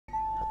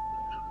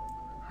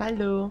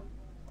Hallo.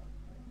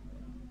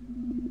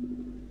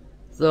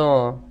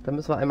 So, dann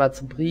müssen wir einmal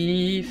zum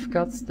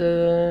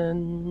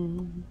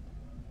Briefkasten.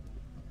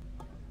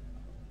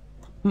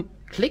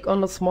 Click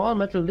on the small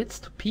metal lids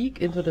to peek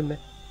into the...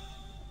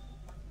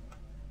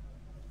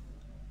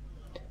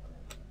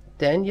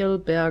 Daniel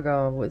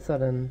Berger, wo ist er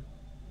denn?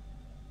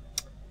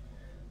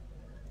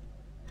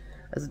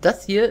 Also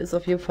das hier ist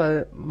auf jeden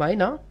Fall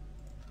meiner.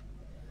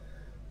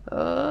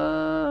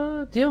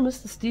 Dear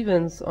Mr.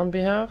 Stevens, on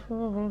behalf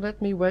of,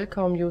 let me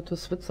welcome you to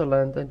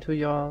Switzerland and to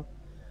your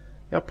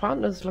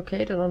partner is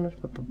located on the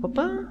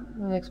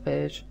next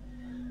page.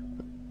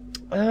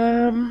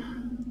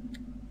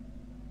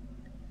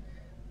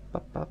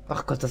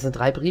 Ach Gott, das sind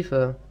 3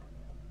 Briefe.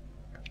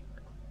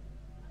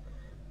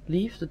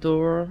 Leave the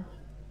door.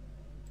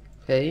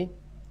 Okay.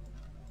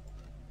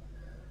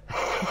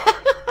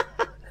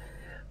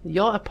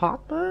 Your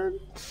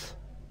apartment.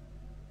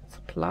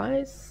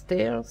 Supplies,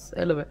 stairs,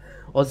 elevator.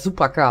 Oh,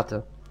 super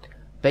Karte.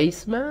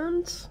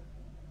 Basement.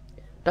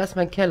 Da ist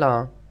mein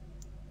Keller.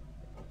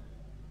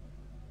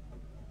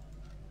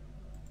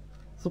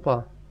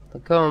 Super.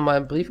 Dann können wir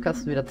mal den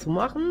Briefkasten wieder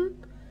zumachen.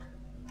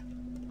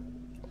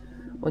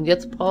 Und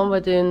jetzt brauchen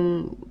wir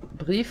den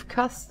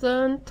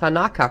Briefkasten.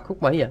 Tanaka,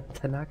 guck mal hier.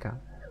 Tanaka.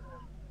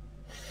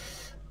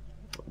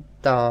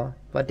 Da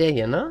war der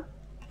hier, ne?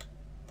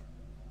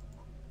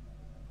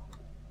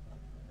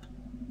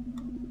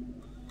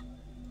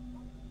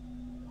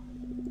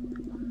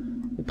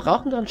 Wir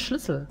brauchen da einen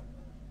Schlüssel.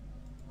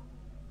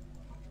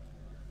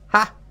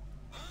 Ha!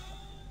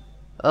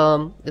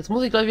 Jetzt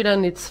muss ich gleich wieder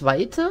in die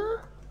zweite.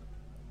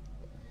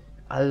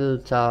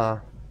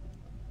 Alter.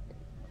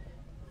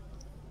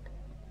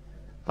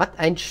 Was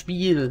ein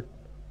Spiel.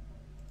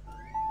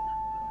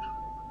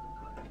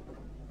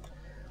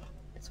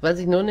 Jetzt weiß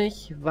ich nur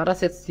nicht, war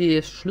das jetzt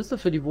die Schlüssel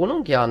für die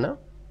Wohnung? Ja, ne?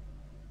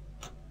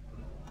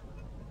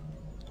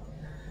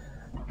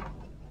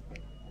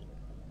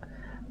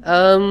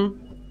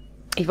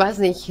 Ich weiß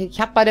nicht. Ich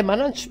habe bei dem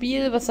anderen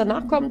Spiel, was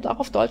danach kommt, auch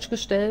auf Deutsch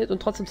gestellt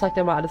und trotzdem zeigt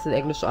er mal alles in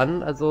Englisch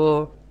an.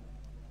 Also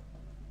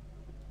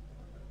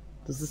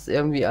das ist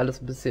irgendwie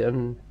alles ein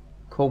bisschen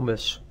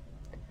komisch.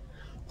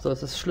 So,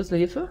 ist das Schlüssel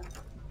hierfür?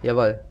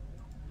 Jawohl.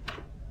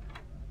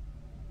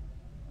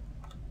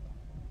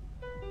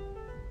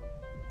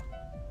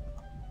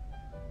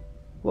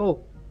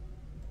 Wow.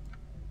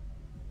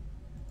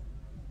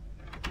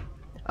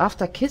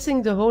 After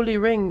kissing the holy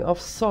ring of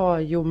Thor,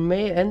 you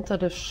may enter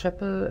the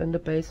chapel in the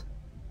base.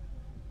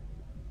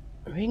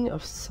 Ring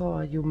of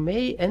Thor, you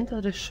may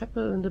enter the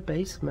chapel in the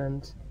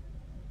basement.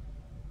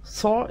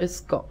 Thor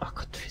is gone. Ach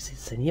Gott, wie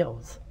sieht's denn hier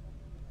aus?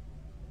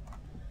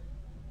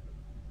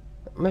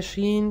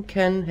 Machine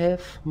can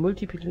have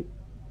multiple.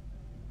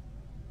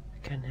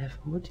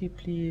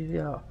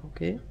 Ja,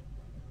 okay.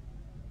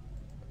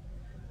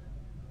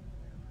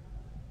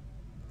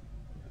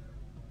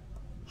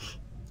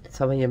 Jetzt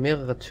haben wir hier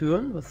mehrere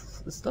Türen.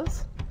 Was ist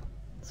das?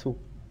 Zu.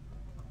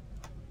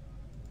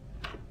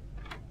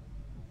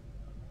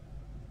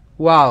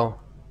 Wow.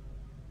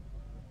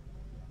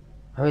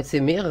 Haben jetzt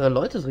hier mehrere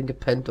Leute drin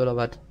gepennt, oder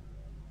was?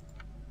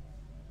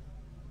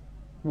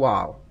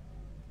 Wow.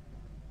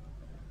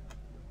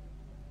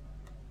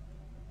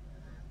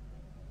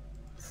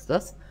 Was ist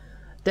das?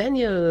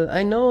 Daniel,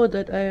 I know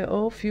that I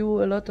owe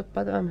you a lot of,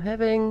 but I'm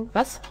having...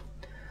 Was?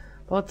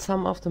 About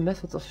some of the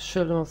methods of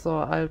children, so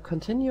I'll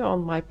continue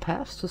on my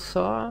path to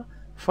Thor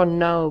for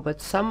now,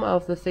 but some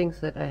of the things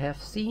that I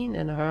have seen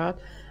and heard,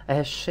 I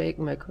have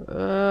shaken my...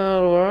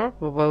 I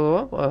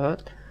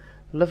heard.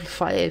 Level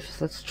 5,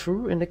 that's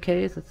true. In the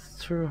case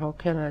it's true, how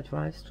can I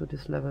advise to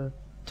this level?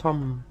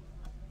 Tom.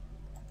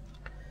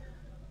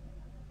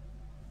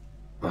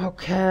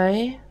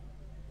 Okay.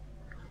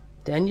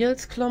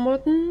 Daniels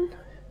Klamotten.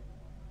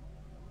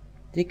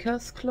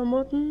 Dickers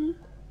Klamotten.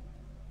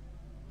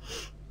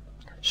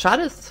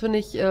 Schade ist, finde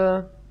ich,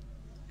 The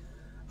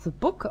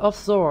Book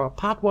of Thor,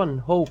 Part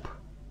 1, Hope.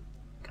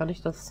 Kann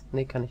ich das?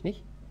 Nee, kann ich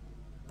nicht.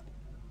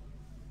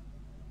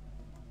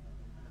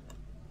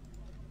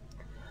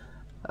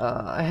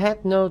 I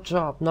had no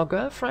job, no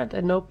girlfriend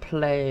and no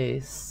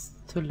place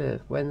to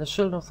live when the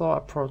children of Thor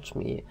approached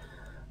me.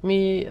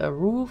 A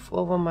roof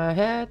over my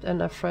head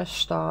and a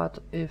fresh start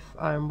if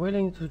I'm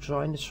willing to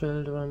join the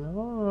children.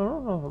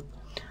 Oh,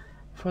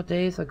 4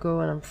 days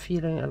ago and I'm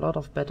feeling a lot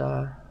of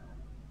better.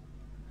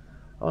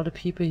 All the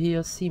people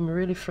here seem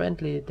really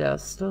friendly.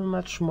 There's still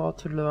much more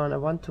to learn. I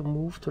want to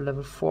move to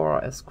level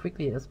 4 as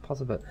quickly as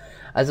possible.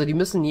 Also die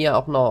müssen hier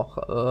auch noch,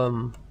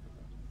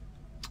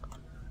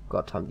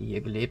 Gott, haben die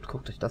hier gelebt?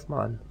 Guckt euch das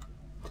mal an.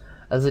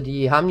 Also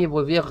die haben hier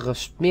wohl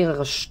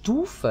mehrere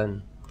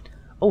Stufen.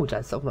 Oh, da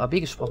ist auf dem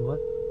AB gesprochen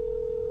worden.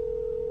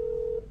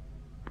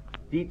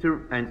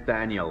 Dieter and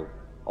Daniel,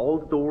 all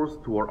the doors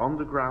to our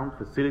underground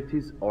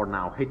facilities are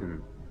now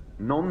hidden.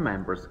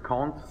 Non-members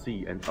can't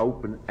see and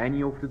open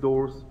any of the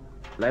doors.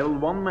 Level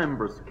 1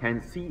 members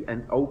can see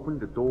and open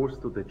the doors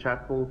to the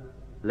chapel.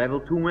 Level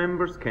 2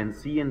 members can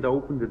see and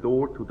open the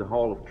door to the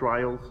Hall of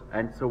Trials,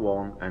 and so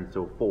on and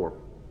so forth.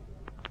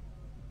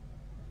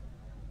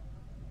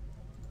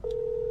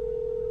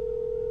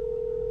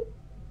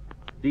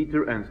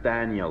 Dieter and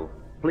Daniel,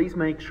 please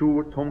make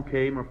sure Tom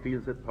Kamer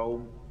feels at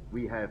home.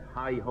 We have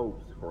high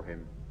hopes for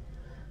him.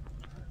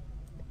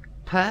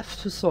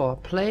 Path to Thor.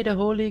 Play the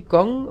holy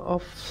gong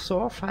of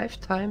Thor 5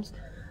 times.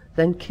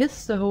 Then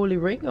kiss the holy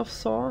ring of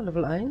Thor.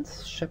 Level 1.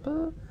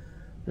 Chapel.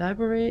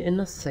 Library.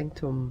 Inner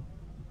Sanctum.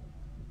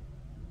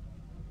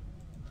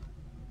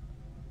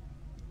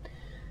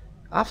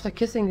 After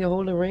kissing the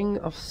holy ring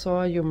of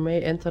Thor, you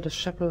may enter the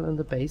chapel in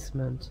the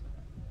basement.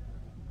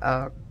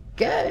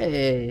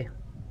 Okay.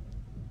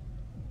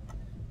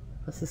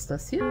 Was ist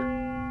das hier?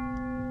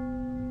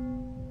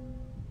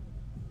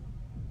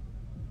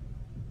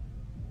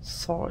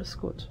 Thor ist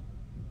gut.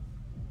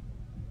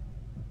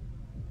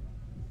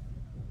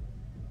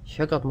 Ich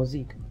höre gerade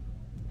Musik.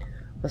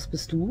 Was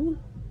bist du?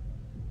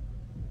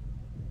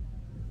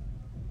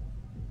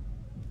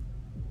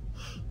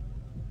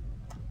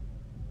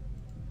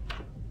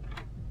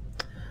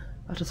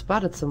 Ach, das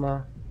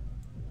Badezimmer.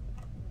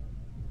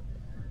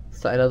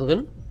 Ist da einer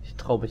drin? Ich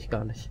traue mich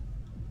gar nicht.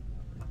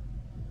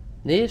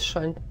 Nee, es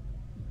scheint...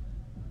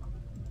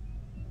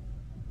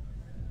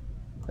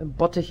 Ein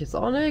Bottich ist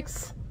auch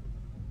nichts.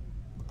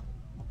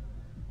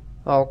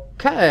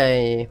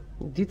 Okay.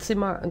 In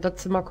das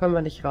Zimmer können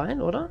wir nicht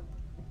rein, oder?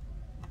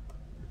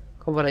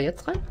 Kommen wir da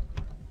jetzt rein?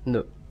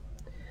 Nö.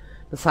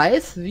 Das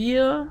heißt,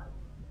 wir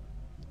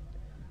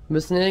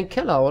müssen in den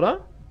Keller,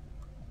 oder?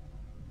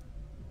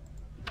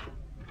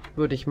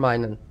 Würde ich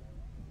meinen.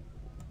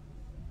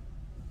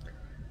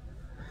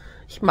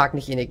 Ich mag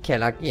nicht in den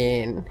Keller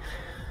gehen.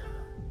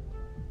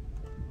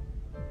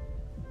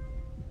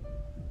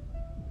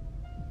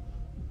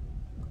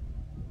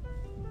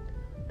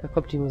 Da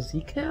kommt die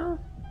Musik her.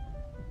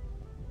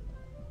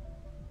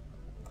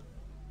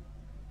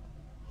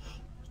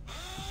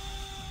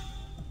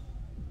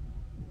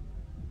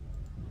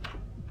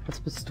 Was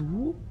bist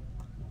du?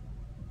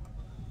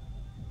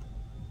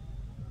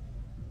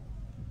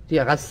 Die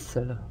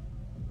Arrestzelle.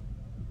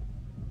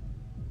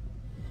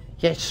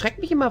 Ja, ich schreck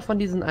mich immer von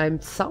diesem einem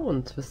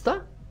Sound, wisst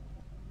ihr?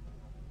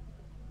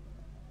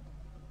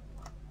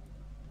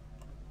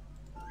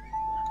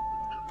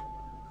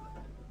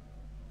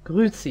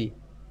 Grüezi.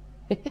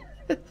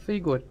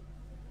 Viel gut.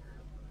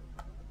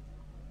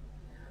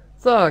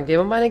 So, gehen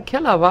wir mal in den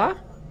Keller, wa?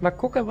 Mal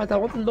gucken, was da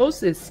unten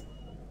los ist.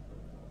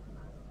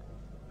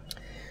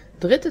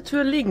 Dritte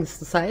Tür links.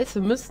 Das heißt,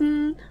 wir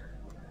müssen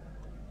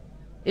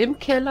im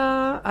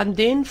Keller an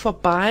denen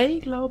vorbei,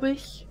 glaube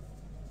ich,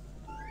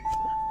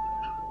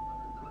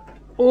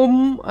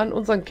 um an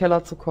unseren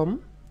Keller zu kommen.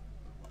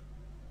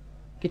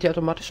 Geht die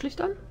automatisch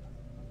Licht an?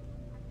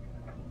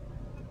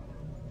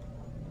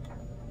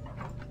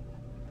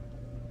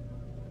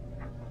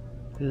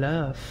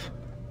 Love.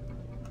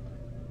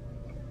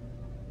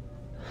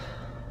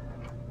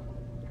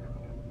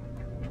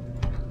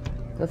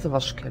 Das ist der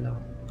Waschkeller.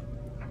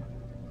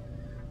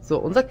 So,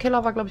 unser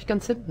Keller war, glaube ich,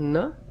 ganz hinten,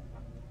 ne?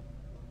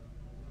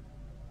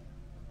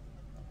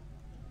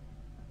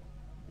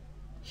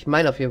 Ich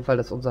meine auf jeden Fall,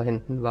 dass unser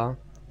hinten war.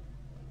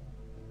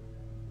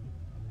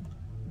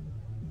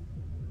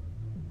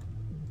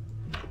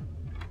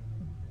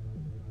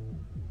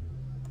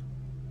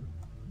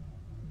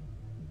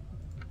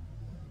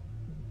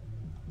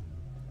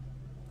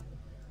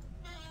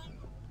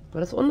 War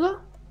das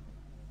unser?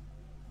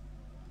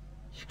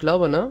 Ich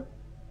glaube, ne?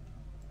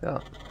 Ja.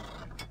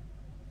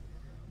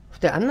 Auf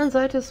der anderen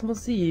Seite ist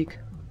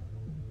Musik.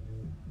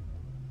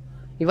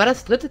 Wie war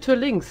das? Dritte Tür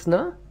links,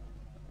 ne?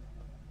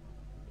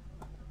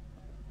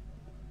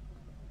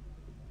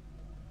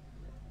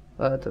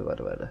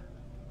 Warte.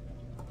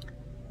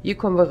 Hier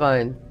kommen wir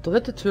rein.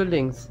 Dritte Tür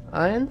links.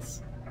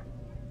 1,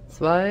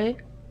 2...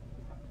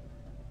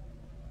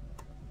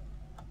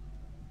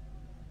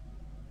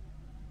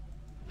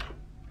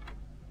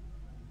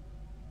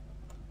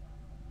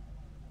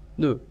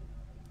 Nö.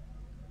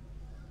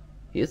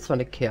 Hier ist zwar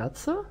eine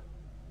Kerze.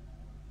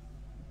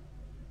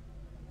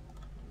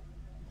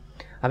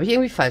 Habe ich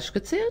irgendwie falsch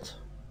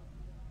gezählt?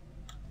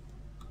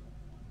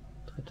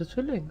 Dritte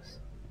Tür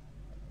links.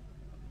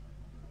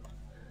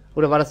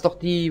 Oder war das doch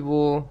die,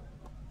 wo...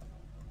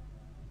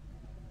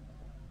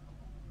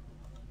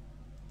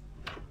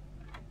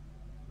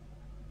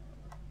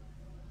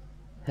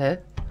 Hä?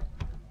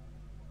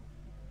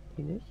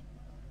 Die nicht?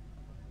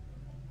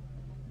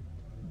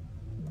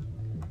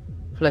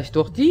 Vielleicht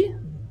doch die?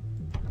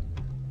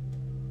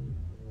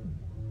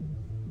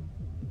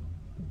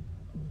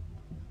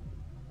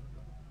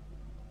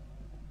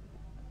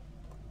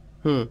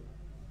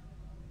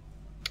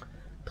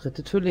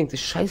 Dritte Tür links.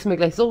 Ich scheiße mir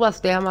gleich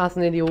sowas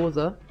dermaßen in die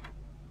Hose.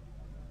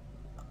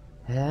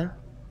 Hä?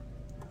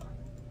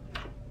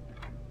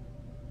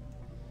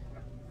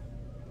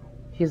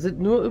 Hier sind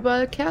nur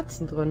überall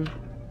Kerzen drin.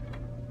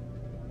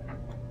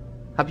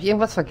 Habe ich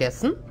irgendwas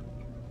vergessen?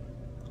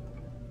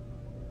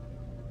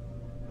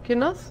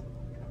 Kinders?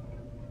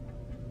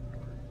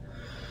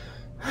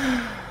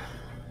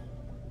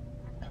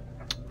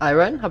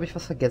 Iron, habe ich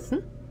was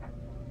vergessen?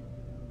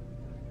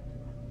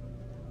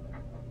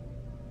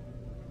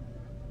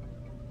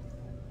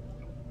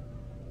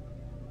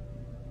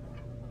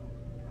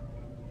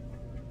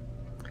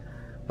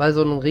 Weil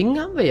so einen Ring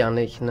haben wir ja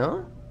nicht,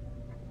 ne?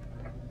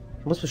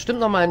 Ich muss bestimmt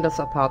noch mal in das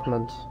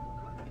Apartment.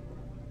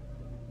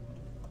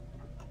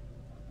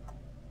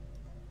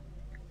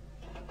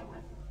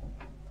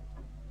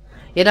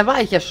 Ja, da war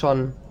ich ja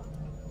schon.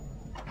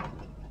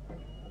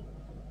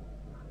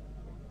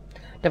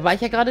 Da war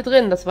ich ja gerade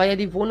drin. Das war ja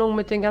die Wohnung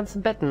mit den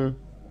ganzen Betten.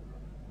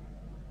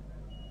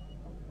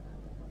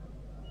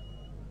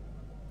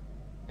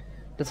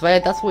 Das war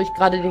ja das, wo ich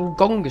gerade den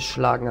Gong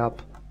geschlagen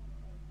habe.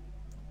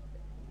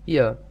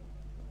 Hier.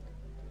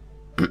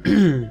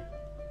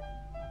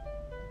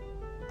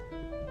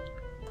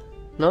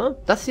 Ne?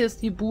 Das hier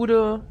ist die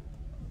Bude.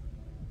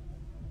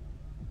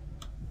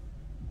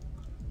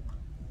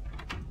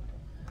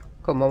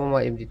 Komm, machen wir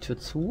mal eben die Tür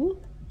zu.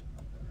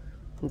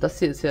 Und das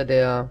hier ist ja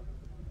der...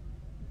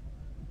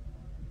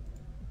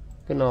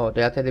 Genau,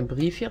 der hat ja den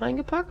Brief hier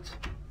reingepackt.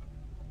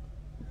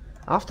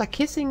 After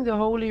kissing the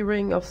holy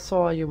ring of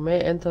Thor, you may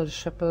enter the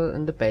chapel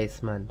in the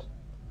basement.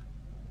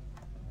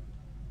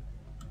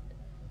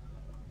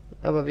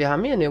 Aber wir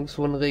haben hier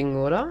nirgendwo einen Ring,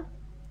 oder?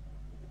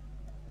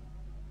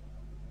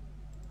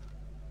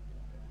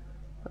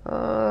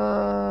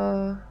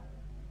 Da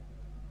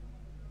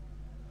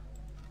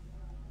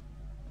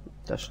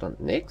stand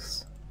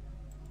nichts.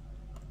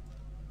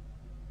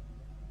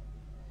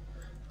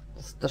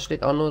 Das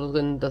steht auch nur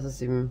drin, dass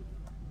es ihm...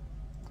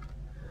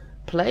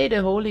 Play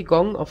the holy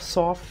gong of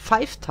Thor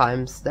 5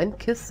 times, then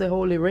kiss the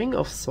holy ring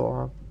of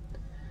Thor.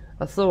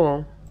 Ach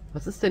so,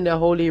 was ist denn der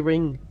holy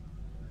ring?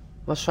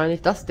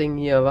 Wahrscheinlich das Ding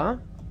hier, wa?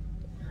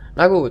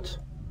 Na gut.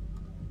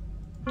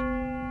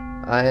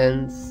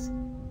 1,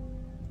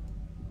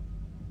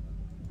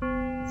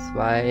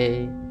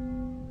 2,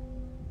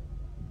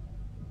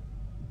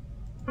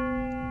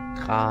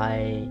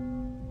 3,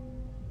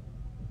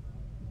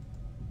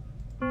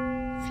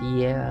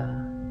 4.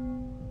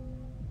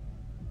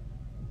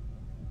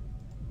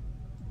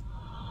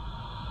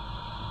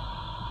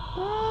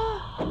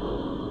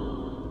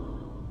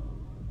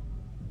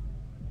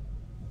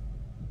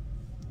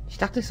 Ich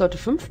dachte, ich sollte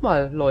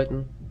 5-mal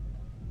läuten.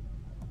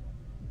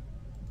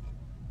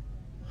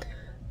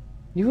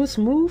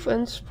 Use Move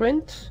and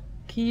Sprint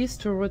keys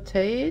to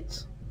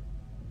rotate.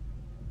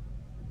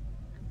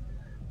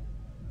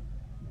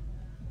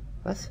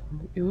 Was?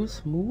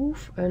 Use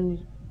Move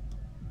and...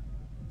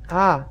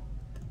 Ah.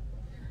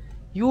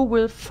 You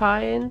will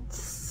find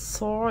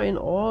Thor in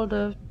all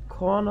the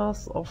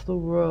corners of the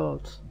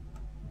world.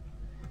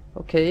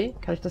 Okay,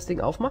 kann ich das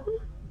Ding aufmachen?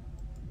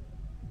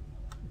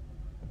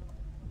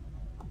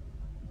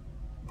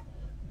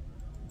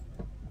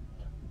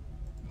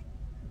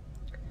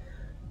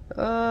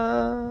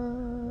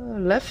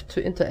 Left to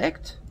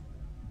interact.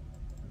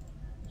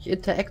 Ich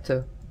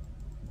interakte.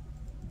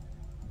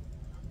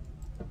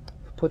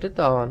 Put it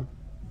down.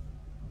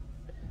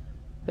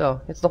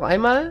 Ja, jetzt noch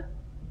einmal.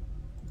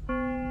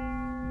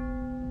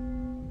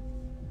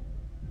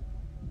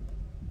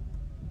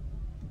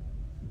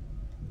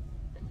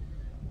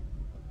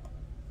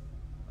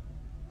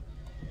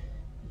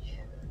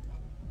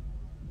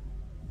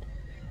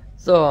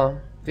 So,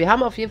 wir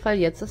haben auf jeden Fall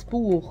jetzt das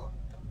Buch.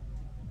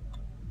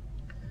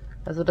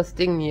 Also das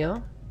Ding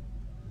hier.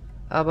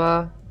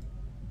 Aber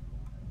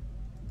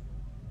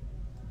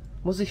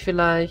muss ich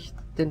vielleicht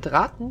den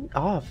Drahten...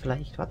 Ah,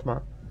 vielleicht, warte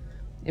mal.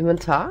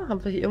 Inventar?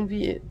 Haben wir hier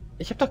irgendwie...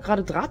 Ich habe doch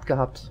gerade Draht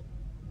gehabt.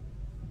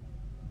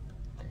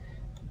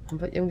 Haben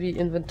wir irgendwie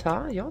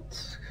Inventar? J?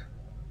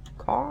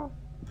 K?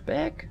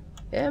 Back?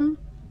 M?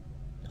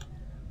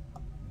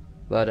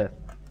 Warte.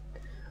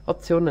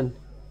 Optionen.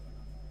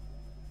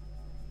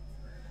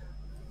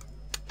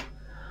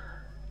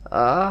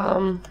 Ja,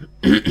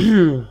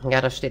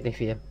 da steht nicht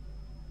viel.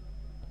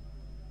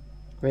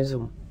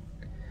 Resume.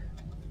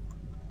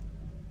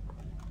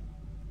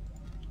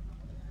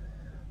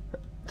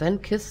 Then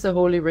kiss the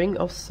holy ring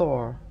of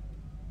Thor.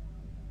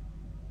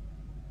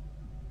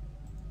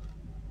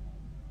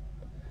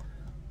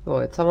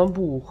 So, jetzt haben wir ein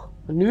Buch.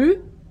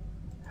 Menü.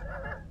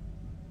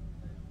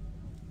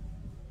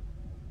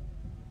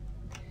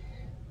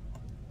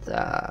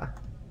 Da.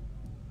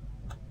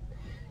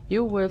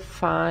 You will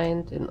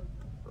find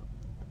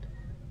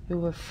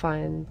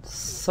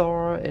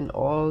Thor in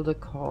all the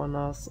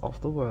corners of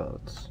the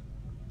world.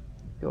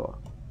 Ja.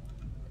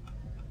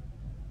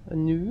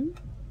 Menü.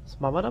 Was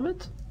machen wir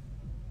damit?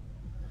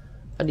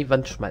 An die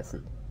Wand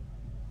schmeißen.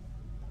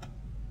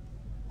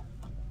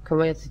 Können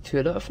wir jetzt die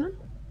Tür da öffnen?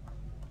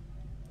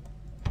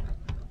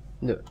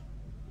 Nö.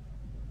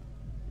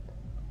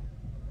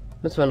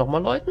 Müssen wir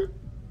nochmal läuten?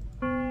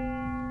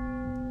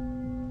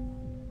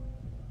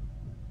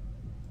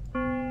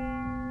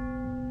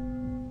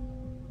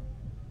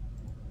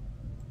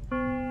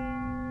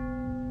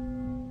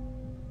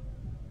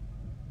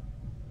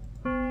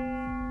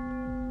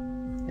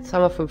 Jetzt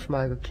haben wir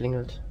 5-mal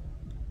geklingelt.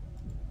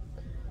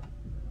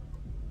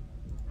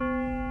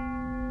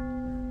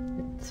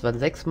 Jetzt waren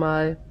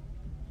 6-mal.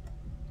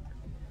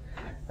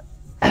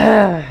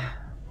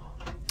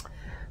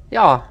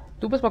 Ja,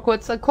 du bist mal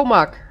kurz ein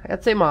Komak.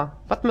 Erzähl mal,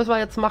 was müssen wir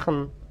jetzt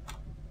machen?